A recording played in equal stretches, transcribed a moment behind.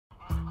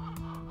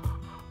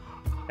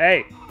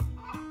Hey!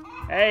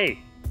 Hey!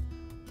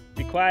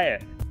 Be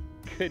quiet.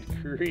 Good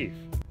grief.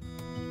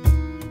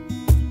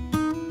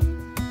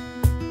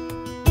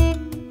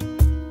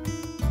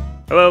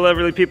 Hello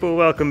lovely people,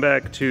 welcome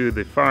back to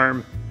the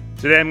farm.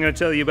 Today I'm going to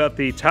tell you about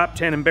the top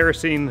 10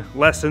 embarrassing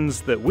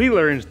lessons that we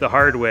learned the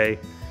hard way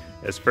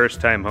as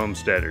first-time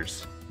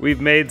homesteaders. We've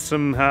made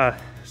some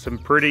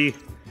pretty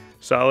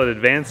solid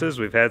advances,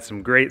 we've had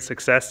some great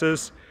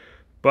successes,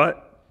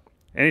 but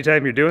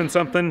anytime you're doing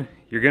something,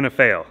 you're going to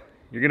fail.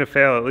 You're going to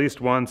fail at least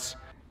once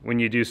when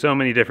you do so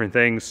many different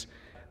things.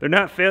 They're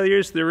not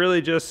failures, they're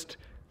really just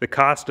the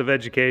cost of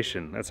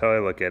education. That's how I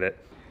look at it.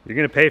 You're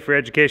going to pay for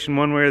education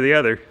one way or the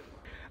other.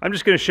 I'm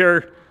just going to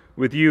share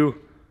with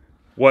you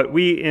what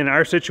we, in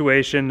our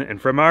situation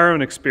and from our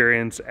own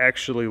experience,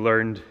 actually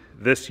learned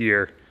this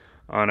year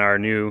on our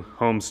new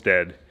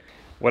homestead.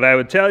 What I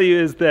would tell you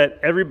is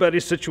that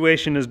everybody's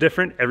situation is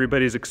different,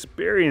 everybody's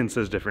experience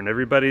is different,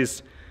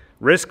 everybody's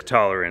risk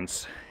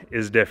tolerance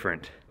is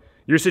different.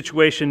 Your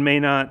situation may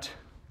not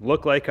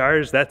look like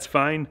ours, that's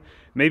fine.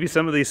 Maybe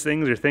some of these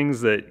things are things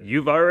that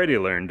you've already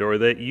learned or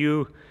that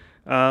you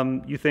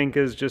think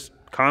is just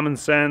common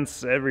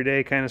sense,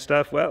 everyday kind of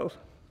stuff. Well,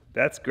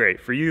 that's great.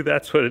 For you,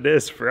 that's what it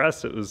is. For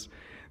us,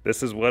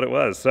 this is what it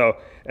was. So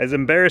as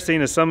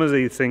embarrassing as some of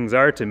these things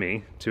are to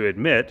me, to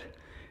admit,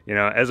 you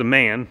know, as a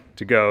man,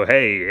 to go,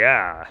 hey,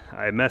 yeah,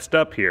 I messed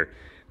up here.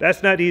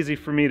 That's not easy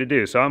for me to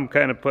do. So I'm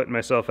kind of putting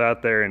myself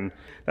out there. And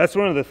that's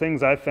one of the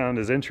things I've found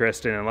is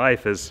interesting in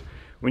life is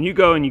when you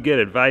go and you get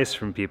advice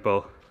from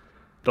people,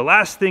 the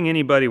last thing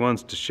anybody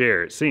wants to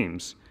share, it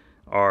seems,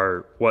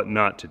 are what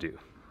not to do.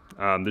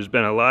 There's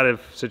been a lot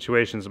of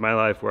situations in my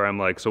life where I'm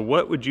like, so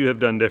what would you have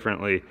done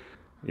differently?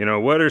 You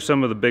know, what are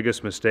some of the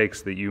biggest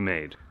mistakes that you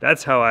made?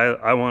 That's how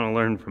I want to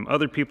learn from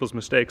other people's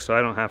mistakes so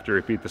I don't have to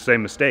repeat the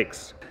same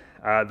mistakes.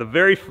 The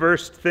very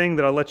first thing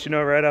that I'll let you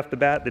know right off the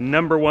bat, the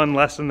number one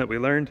lesson that we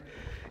learned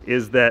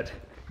is that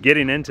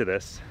getting into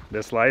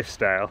this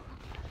lifestyle,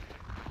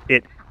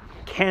 it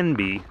can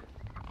be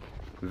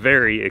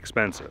very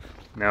expensive.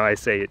 Now I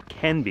say it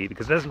can be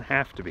because it doesn't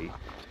have to be.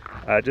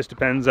 It just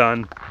depends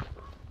on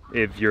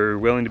if you're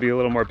willing to be a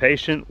little more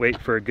patient, wait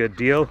for a good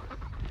deal.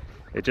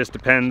 It just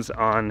depends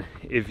on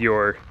if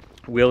you're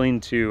willing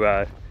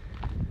to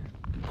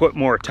put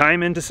more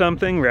time into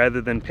something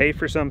rather than pay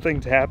for something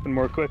to happen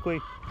more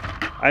quickly.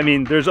 I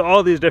mean, there's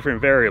all these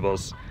different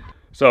variables.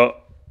 So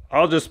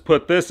I'll just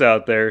put this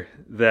out there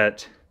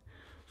that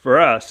for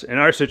us, in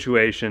our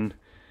situation,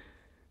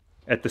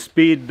 at the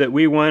speed that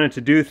we wanted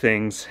to do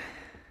things,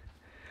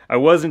 I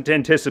wasn't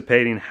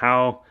anticipating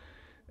how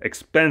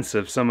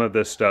expensive some of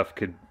this stuff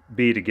could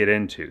be to get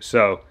into.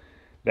 So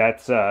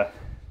that's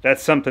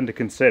something to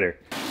consider.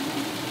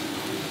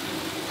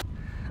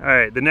 All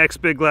right, the next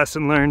big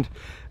lesson learned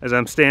as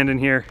I'm standing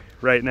here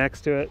right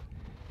next to it,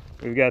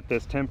 we've got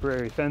this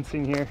temporary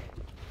fencing here.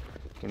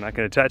 I'm not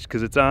going to touch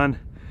because it's on,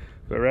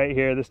 but right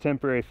here, this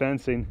temporary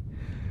fencing,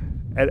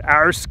 at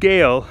our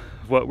scale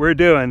of what we're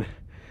doing,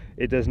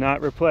 it does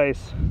not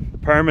replace the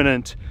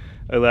permanent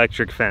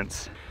electric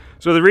fence.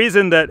 So the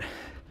reason that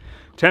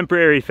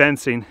temporary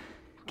fencing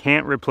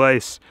can't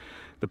replace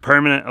the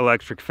permanent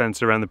electric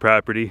fence around the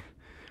property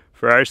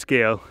for our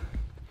scale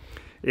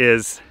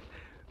is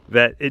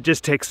that it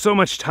just takes so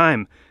much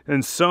time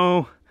and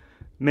so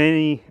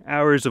many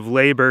hours of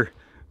labor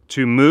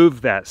to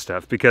move that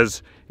stuff,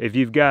 because if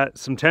you've got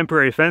some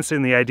temporary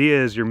fencing, the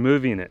idea is you're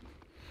moving it.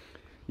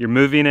 You're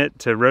moving it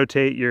to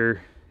rotate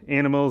your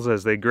animals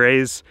as they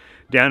graze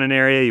down an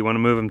area, you want to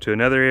move them to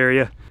another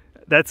area.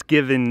 That's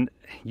given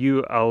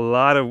you a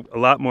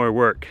lot more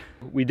work.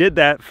 We did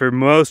that for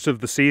most of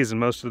the season,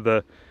 most of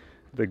the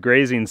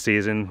grazing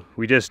season.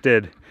 We just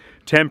did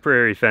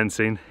temporary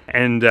fencing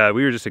and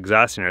we were just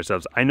exhausting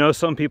ourselves. I know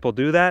some people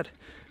do that,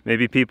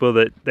 maybe people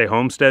that they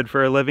homestead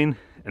for a living,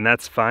 and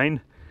that's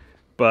fine,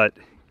 but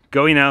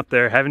going out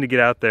there, having to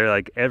get out there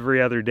like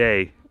every other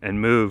day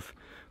and move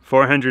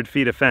 400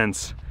 feet of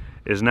fence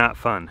is not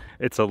fun.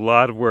 It's a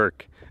lot of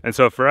work. And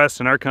so for us,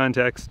 in our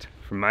context,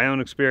 from my own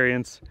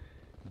experience,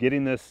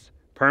 getting this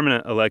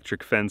permanent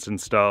electric fence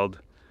installed,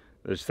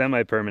 the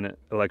semi-permanent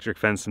electric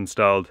fence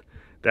installed,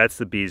 that's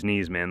the bee's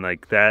knees, man.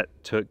 Like, that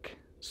took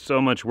so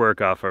much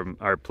work off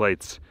our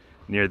plates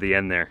near the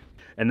end there.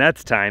 And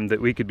that's time that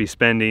we could be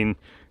spending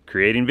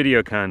creating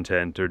video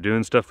content or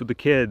doing stuff with the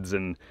kids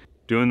and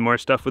doing more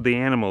stuff with the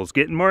animals,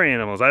 getting more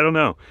animals, I don't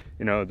know.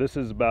 You know, this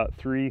is about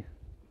 3+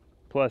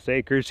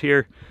 acres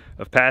here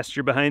of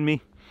pasture behind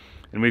me,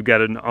 and we've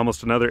got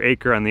almost another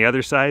acre on the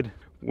other side.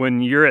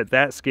 When you're at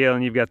that scale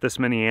and you've got this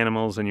many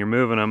animals and you're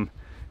moving them,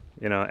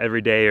 you know,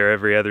 every day or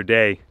every other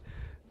day,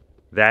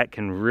 that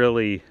can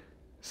really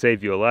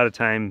save you a lot of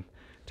time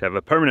to have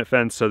a permanent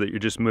fence so that you're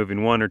just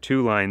moving 1 or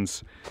 2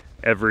 lines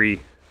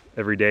every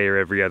day or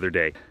every other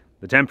day.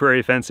 The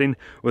temporary fencing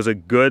was a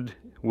good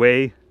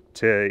way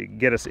to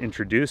get us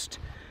introduced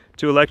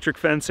to electric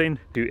fencing,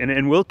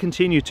 and we'll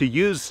continue to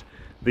use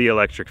the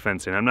electric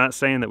fencing. I'm not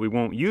saying that we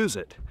won't use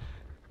it.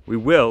 We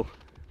will,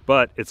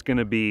 but it's going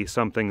to be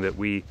something that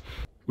we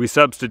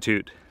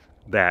substitute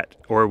that,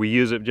 or we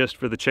use it just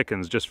for the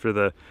chickens, just for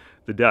the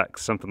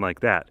ducks, something like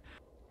that.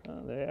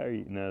 Oh, they are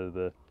eating out of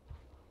the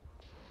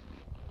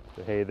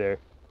hay there.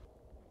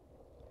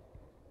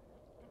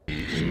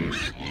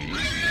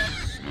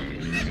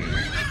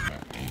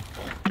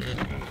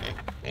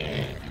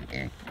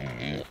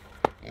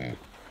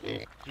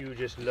 You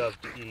just love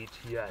to eat,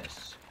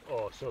 yes.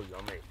 Oh, so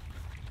yummy.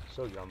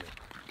 So yummy.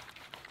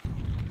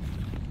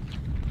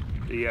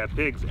 The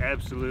pigs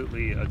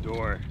absolutely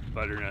adore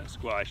butternut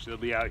squash. They'll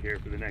be out here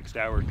for the next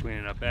hour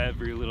cleaning up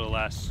every little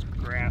last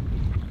scrap,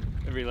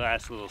 every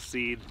last little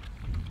seed.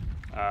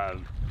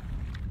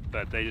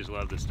 But they just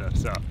love this stuff.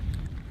 So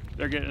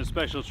they're getting a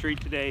special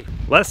treat today.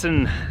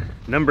 Lesson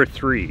number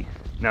 3.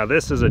 Now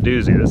this is a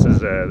doozy.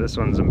 This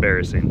one's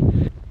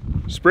embarrassing.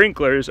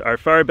 Sprinklers are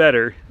far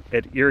better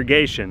at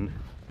irrigation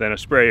than a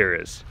sprayer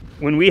is.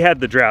 When we had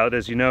the drought,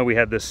 as you know, we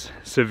had this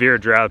severe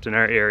drought in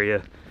our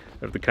area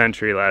of the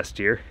country last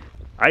year.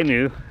 I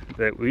knew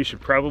that we should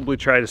probably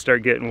try to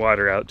start getting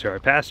water out to our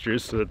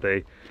pastures so that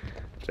they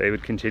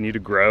would continue to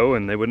grow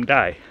and they wouldn't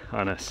die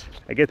on us.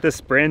 I get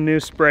this brand new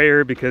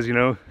sprayer because, you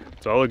know,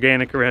 it's all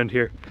organic around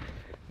here,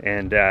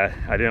 and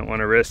I didn't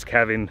want to risk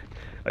having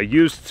a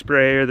used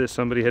sprayer that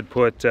somebody had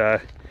put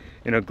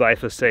you know,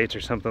 glyphosate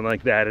or something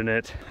like that in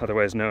it,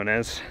 otherwise known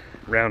as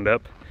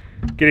Roundup.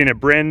 Getting a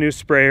brand new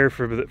sprayer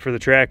for the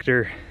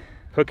tractor,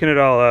 hooking it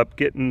all up,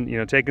 getting, you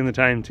know, taking the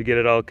time to get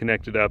it all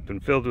connected up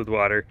and filled with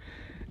water.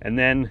 And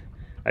then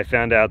I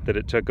found out that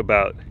it took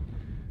about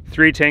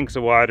 3 tanks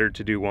of water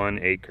to do 1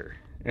 acre.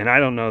 And I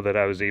don't know that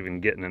I was even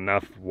getting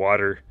enough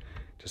water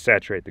to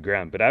saturate the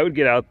ground, but I would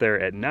get out there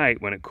at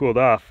night when it cooled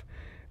off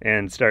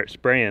and start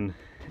spraying,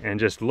 and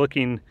just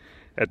looking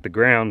at the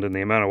ground and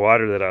the amount of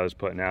water that I was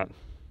putting out,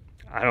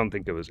 I don't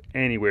think it was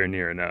anywhere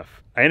near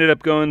enough. I ended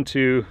up going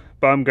to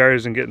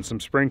Baumgart's and getting some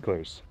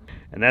sprinklers.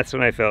 And that's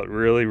when I felt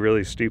really,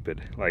 really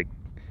stupid, like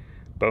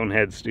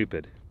bonehead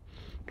stupid.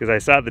 Because I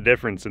saw the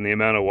difference in the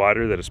amount of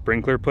water that a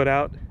sprinkler put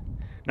out.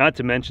 Not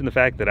to mention the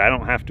fact that I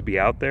don't have to be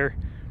out there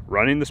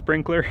running the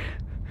sprinkler,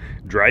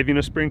 driving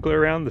a sprinkler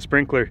around. The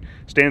sprinkler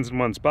stands in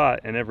one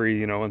spot, and every,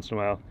 you know, once in a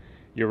while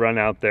you run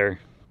out there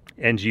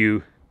and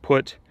you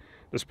put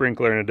the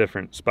sprinkler in a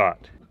different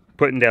spot,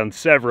 putting down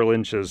several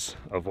inches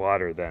of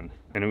water then.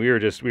 And we were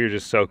just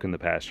soaking the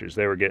pastures.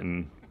 They were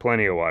getting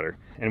plenty of water,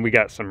 and we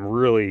got some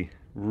really,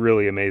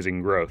 really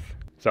amazing growth.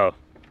 So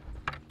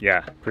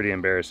yeah, pretty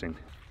embarrassing.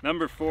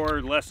 Number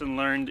 4 lesson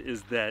learned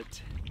is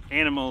that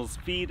animals'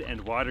 feed and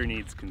water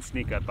needs can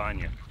sneak up on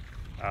you.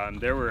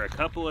 There were a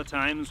couple of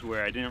times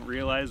where I didn't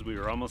realize we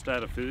were almost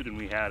out of food and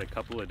we had a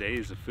couple of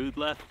days of food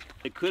left.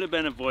 It could have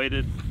been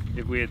avoided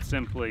if we had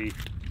simply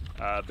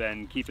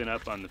been keeping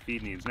up on the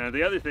feed needs. Now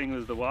the other thing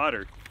was the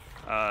water.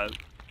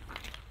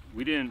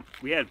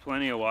 We had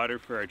plenty of water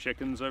for our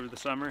chickens over the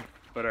summer,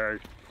 but our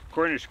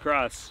Cornish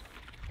cross,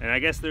 and I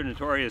guess they're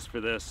notorious for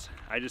this,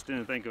 I just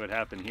didn't think it would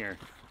happen here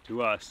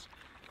to us,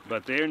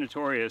 but they're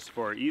notorious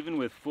for, even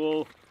with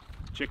full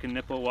chicken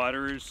nipple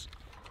waterers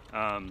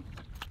and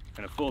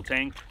a full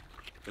tank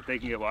that they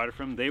can get water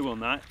from, they will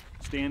not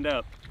stand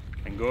up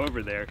and go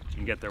over there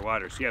and get their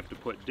water. So you have to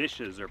put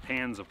dishes or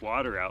pans of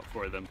water out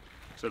for them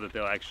so that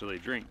they'll actually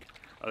drink.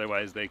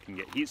 Otherwise they can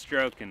get heat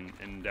stroke and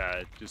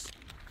just,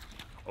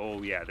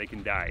 oh yeah, they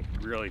can die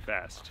really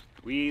fast.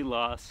 We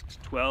lost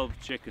 12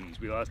 chickens.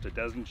 We lost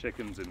 12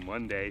 chickens in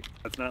one day.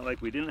 It's not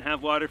like we didn't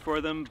have water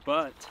for them,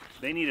 but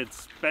they needed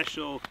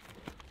special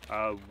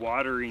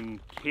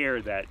watering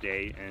care that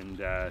day, and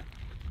that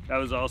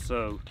was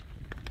also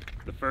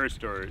the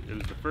first, or it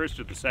was the first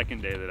or the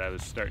second day that I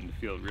was starting to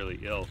feel really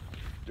ill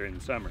during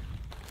the summer.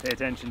 Pay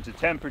attention to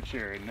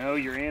temperature and know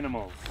your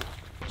animals.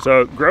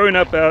 So growing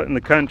up out in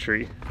the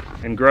country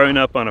and growing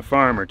up on a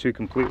farm are two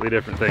completely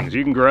different things.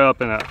 You can grow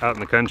up out in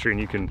the country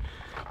and you can,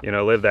 you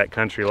know, live that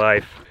country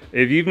life.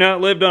 If you've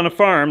not lived on a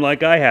farm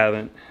like I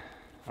haven't,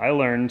 I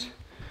learned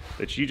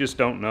that you just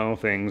don't know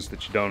things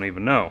that you don't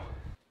even know.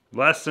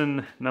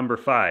 Lesson number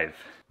 5,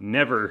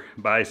 never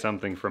buy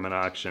something from an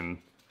auction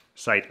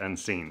sight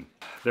unseen.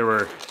 There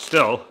were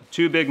still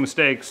 2 big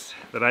mistakes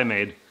that I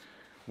made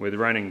with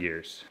running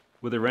gears.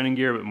 With a running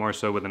gear, but more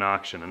so with an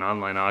auction, an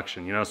online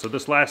auction. You know, so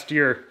this last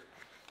year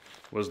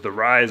was the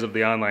rise of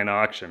the online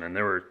auction, and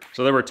there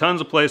were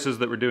tons of places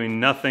that were doing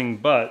nothing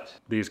but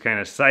these kind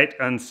of sight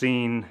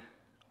unseen,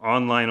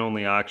 online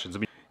only auctions. I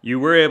mean, you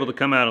were able to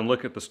come out and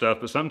look at the stuff,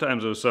 but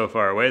sometimes it was so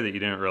far away that you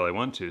didn't really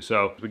want to.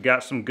 So we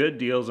got some good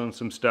deals on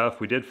some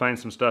stuff. We did find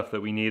some stuff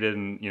that we needed,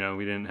 and you know,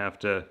 we didn't have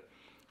to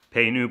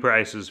pay new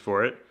prices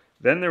for it.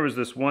 Then there was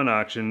this one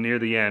auction near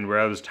the end where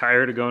I was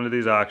tired of going to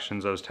these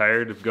auctions. I was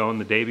tired of going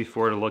the day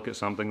before to look at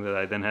something that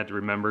I then had to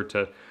remember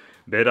to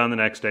bid on the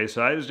next day.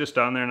 So I was just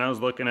on there and I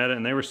was looking at it,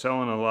 and they were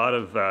selling a lot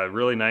of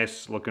really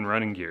nice looking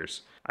running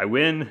gears. I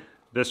win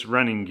this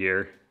running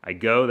gear. I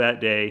go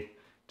that day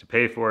to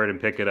pay for it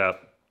and pick it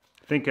up,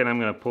 thinking I'm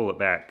gonna pull it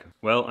back.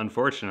 Well,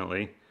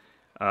 unfortunately,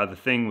 the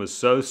thing was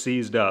so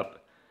seized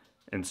up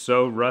and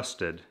so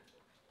rusted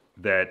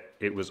that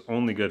it was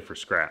only good for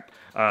scrap.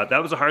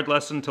 That was a hard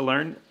lesson to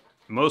learn,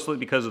 mostly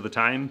because of the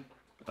time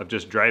of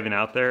just driving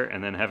out there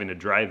and then having to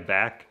drive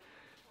back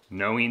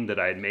knowing that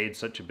I had made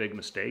such a big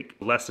mistake.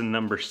 Lesson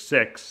number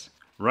 6,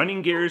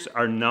 running gears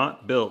are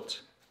not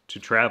built to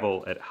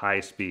travel at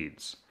high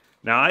speeds.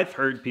 Now I've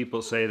heard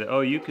people say that,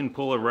 oh, you can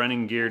pull a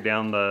running gear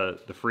down the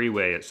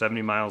freeway at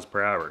 70 miles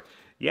per hour.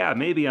 Yeah,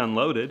 maybe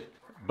unloaded,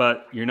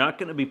 but you're not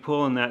gonna be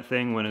pulling that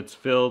thing when it's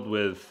filled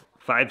with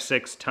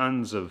 5-6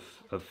 tons of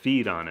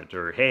feed on it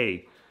or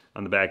hay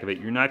on the back of it.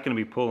 You're not gonna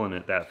be pulling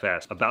it that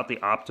fast. About the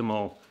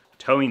optimal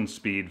towing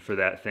speed for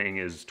that thing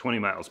is 20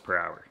 miles per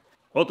hour.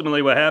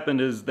 Ultimately what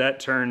happened is that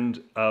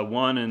turned a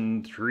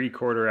 1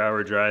 3/4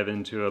 hour drive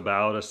into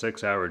about a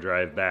 6-hour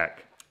drive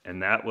back.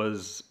 And that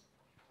was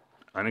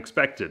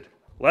unexpected.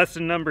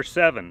 Lesson number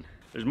 7.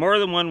 There's more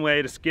than one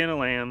way to skin a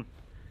lamb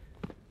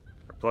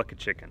or pluck a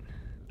chicken.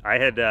 I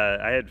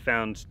had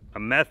found a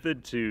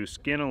method to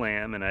skin a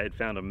lamb and I had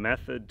found a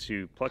method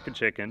to pluck a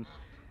chicken,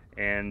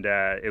 and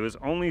it was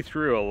only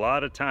through a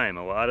lot of time,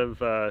 a lot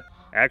of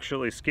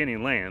actually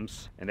skinning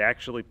lambs and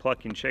actually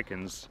plucking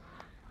chickens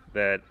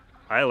that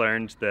I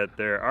learned that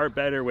there are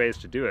better ways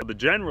to do it. The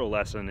general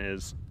lesson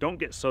is don't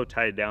get so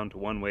tied down to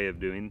one way of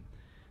doing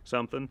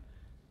something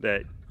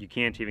that you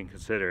can't even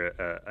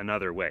consider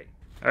another way.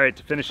 All right,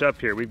 to finish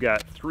up here, we've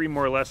got 3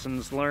 more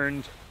lessons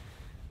learned.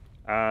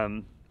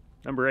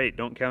 Number 8,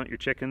 don't count your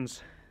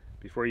chickens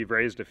before you've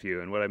raised a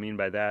few. And what I mean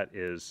by that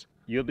is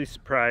you'll be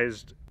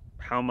surprised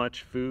how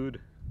much feed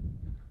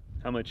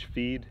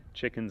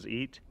chickens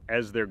eat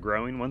as they're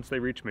growing. Once they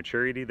reach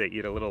maturity, they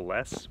eat a little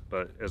less,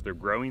 but as they're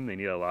growing, they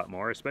need a lot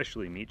more,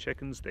 especially meat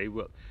chickens.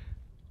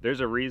 There's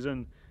a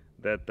reason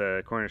that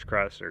the Cornish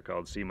cross are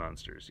called sea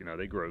monsters. You know,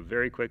 they grow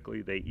very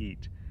quickly, they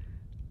eat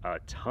a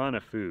ton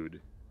of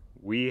food.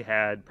 We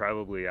had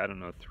probably, I don't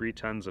know, 3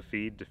 tons of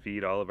feed to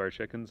feed all of our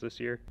chickens this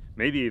year,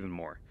 maybe even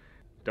more.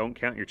 Don't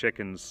count your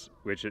chickens,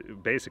 which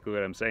basically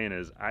what I'm saying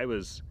is I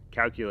was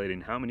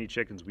calculating how many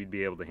chickens we'd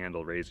be able to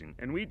handle raising.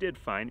 And we did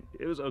fine.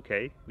 It was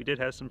okay. We did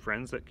have some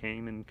friends that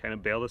came and kind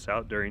of bailed us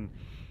out during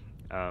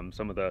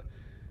some of the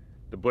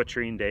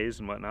butchering days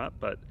and whatnot.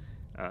 But,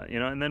 you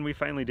know, and then we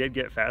finally did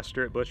get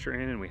faster at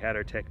butchering and we had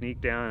our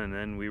technique down, and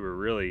then we were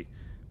really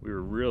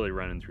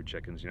running through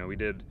chickens. You know, we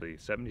did the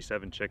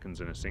 77 chickens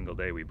in a single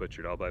day. We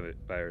butchered all by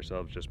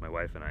ourselves, just my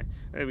wife and I.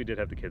 And we did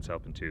have the kids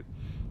helping too.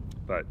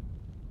 But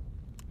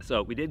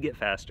so we did get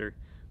faster,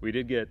 we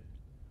did get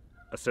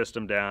a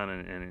system down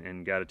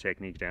and got a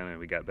technique down, and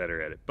we got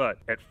better at it. But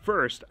at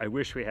first, I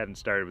wish we hadn't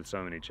started with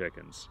so many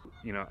chickens.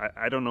 You know,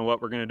 I don't know what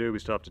we're gonna do. We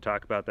still have to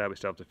talk about that. We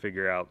still have to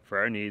figure out, for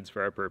our needs,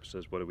 for our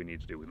purposes, what do we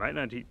need to do. We might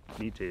not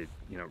need to,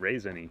 you know,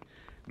 raise any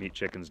meat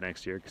chickens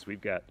next year because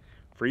we've got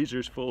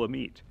freezers full of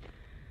meat,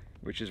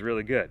 which is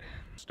really good.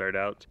 Start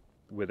out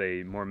with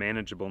a more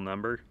manageable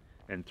number,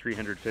 and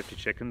 350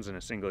 chickens in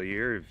a single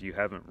year if you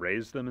haven't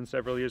raised them in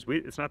several years.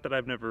 It's not that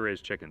I've never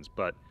raised chickens,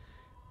 but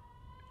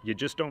you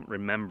just don't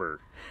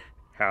remember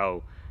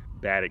how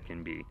bad it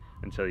can be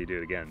until you do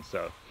it again.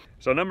 So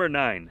number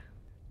 9,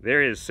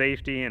 there is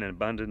safety and an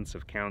abundance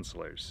of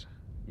counselors.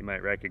 You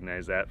might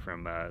recognize that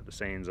from the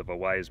sayings of a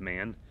wise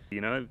man.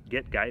 You know,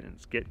 get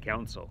guidance, get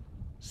counsel,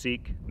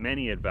 seek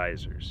many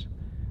advisors.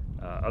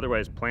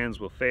 Otherwise plans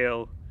will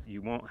fail,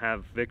 you won't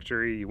have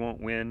victory, you won't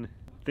win,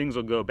 things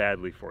will go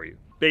badly for you.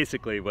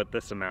 Basically what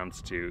this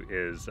amounts to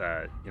is,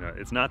 you know,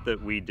 it's not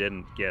that we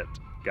didn't get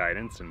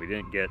guidance and we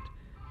didn't get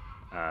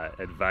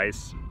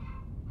advice.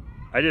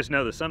 I just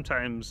know that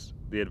sometimes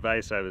the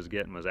advice I was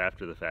getting was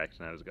after the fact,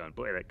 and I was going,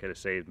 boy, that could have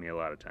saved me a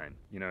lot of time.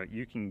 You know,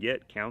 you can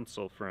get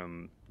counsel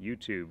from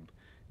YouTube,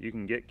 you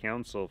can get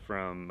counsel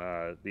from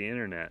the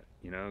internet.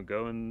 You know,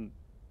 go and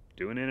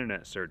do an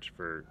internet search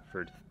for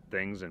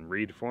things and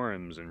read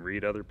forums and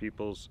read other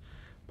people's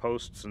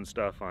posts and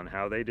stuff on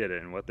how they did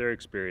it and what their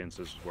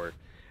experiences were.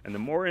 And the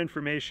more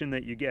information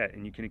that you get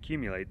and you can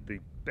accumulate,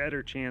 the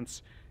better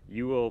chance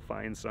you will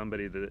find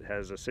somebody that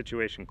has a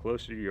situation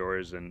closer to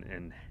yours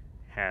and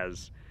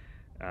has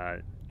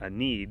a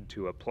need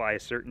to apply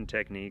certain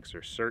techniques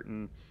or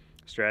certain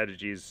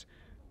strategies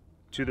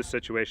to the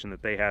situation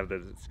that they have,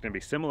 that it's going to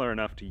be similar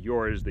enough to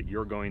yours that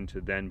you're going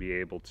to then be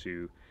able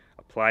to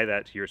apply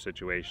that to your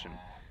situation.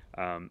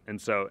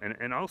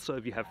 And also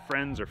if you have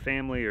friends or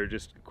family or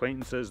just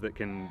acquaintances that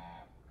can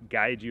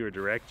guide you or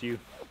direct you,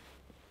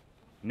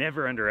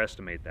 never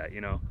underestimate that. You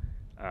know,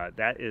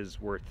 that is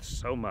worth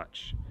so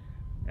much.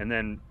 And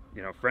then,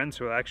 you know, friends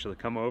who will actually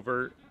come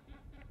over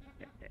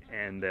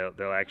and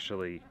they'll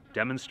actually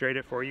demonstrate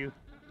it for you,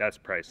 that's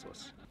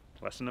priceless.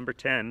 Lesson number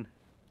 10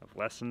 of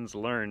lessons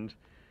learned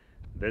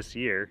this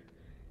year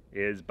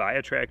is buy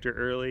a tractor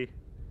early,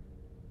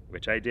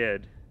 which I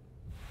did.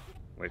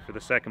 Wait for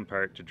the second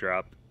part to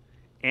drop,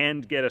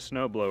 and get a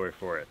snowblower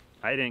for it.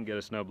 I didn't get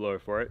a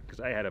snowblower for it because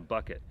I had a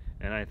bucket,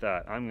 and I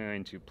thought, I'm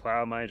going to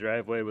plow my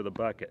driveway with a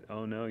bucket.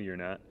 Oh no, you're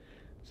not.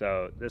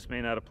 So this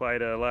may not apply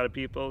to a lot of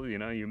people. You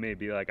know, you may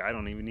be like, I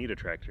don't even need a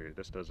tractor.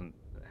 This doesn't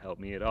help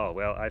me at all.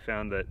 Well, I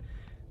found that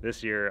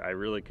this year I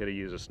really could have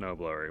used a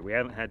snowblower. We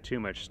haven't had too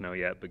much snow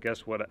yet, but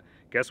guess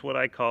what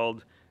I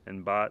called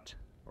and bought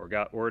or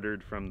got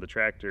ordered from the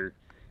tractor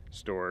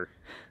store,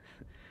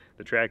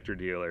 the tractor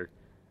dealer,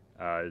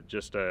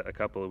 just a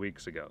couple of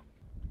weeks ago.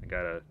 I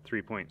got a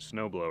 3-point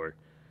snowblower.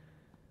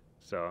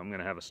 So I'm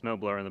gonna have a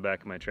snowblower in the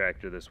back of my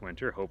tractor this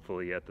winter,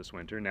 hopefully yet this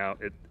winter. Now,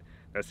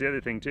 that's the other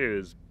thing too,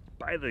 is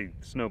buy the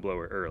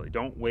snowblower early.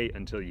 Don't wait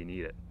until you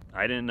need it.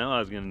 I didn't know I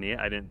was gonna need it.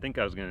 I didn't think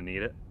I was gonna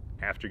need it.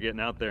 After getting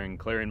out there and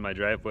clearing my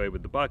driveway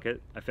with the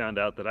bucket, I found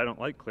out that I don't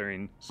like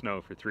clearing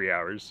snow for 3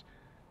 hours,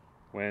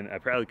 when I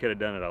probably could have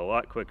done it a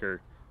lot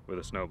quicker with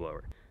a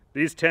snowblower.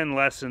 These 10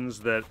 lessons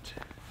that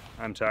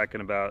I'm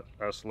talking about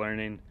us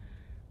learning,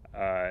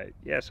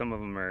 yeah, some of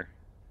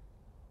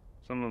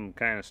them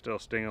kind of still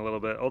sting a little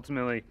bit.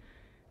 Ultimately,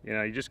 you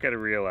know, you just got to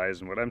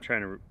realize, and what I'm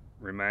trying to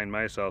remind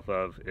myself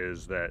of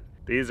is that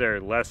these are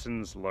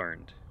lessons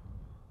learned.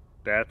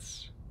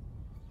 That's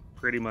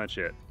pretty much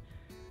it.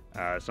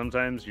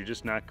 Sometimes you're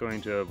just not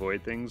going to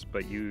avoid things,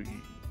 but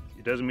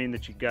it doesn't mean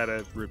that you got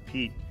to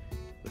repeat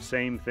the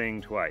same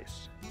thing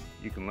twice.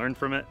 You can learn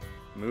from it,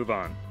 move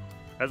on.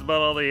 That's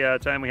about all the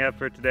time we have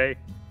for today.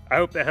 I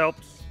hope that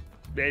helps.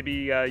 Maybe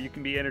you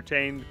can be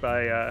entertained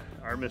by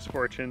our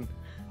misfortune.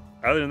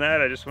 Other than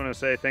that, I just want to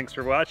say thanks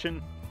for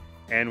watching,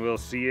 and we'll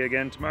see you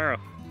again tomorrow.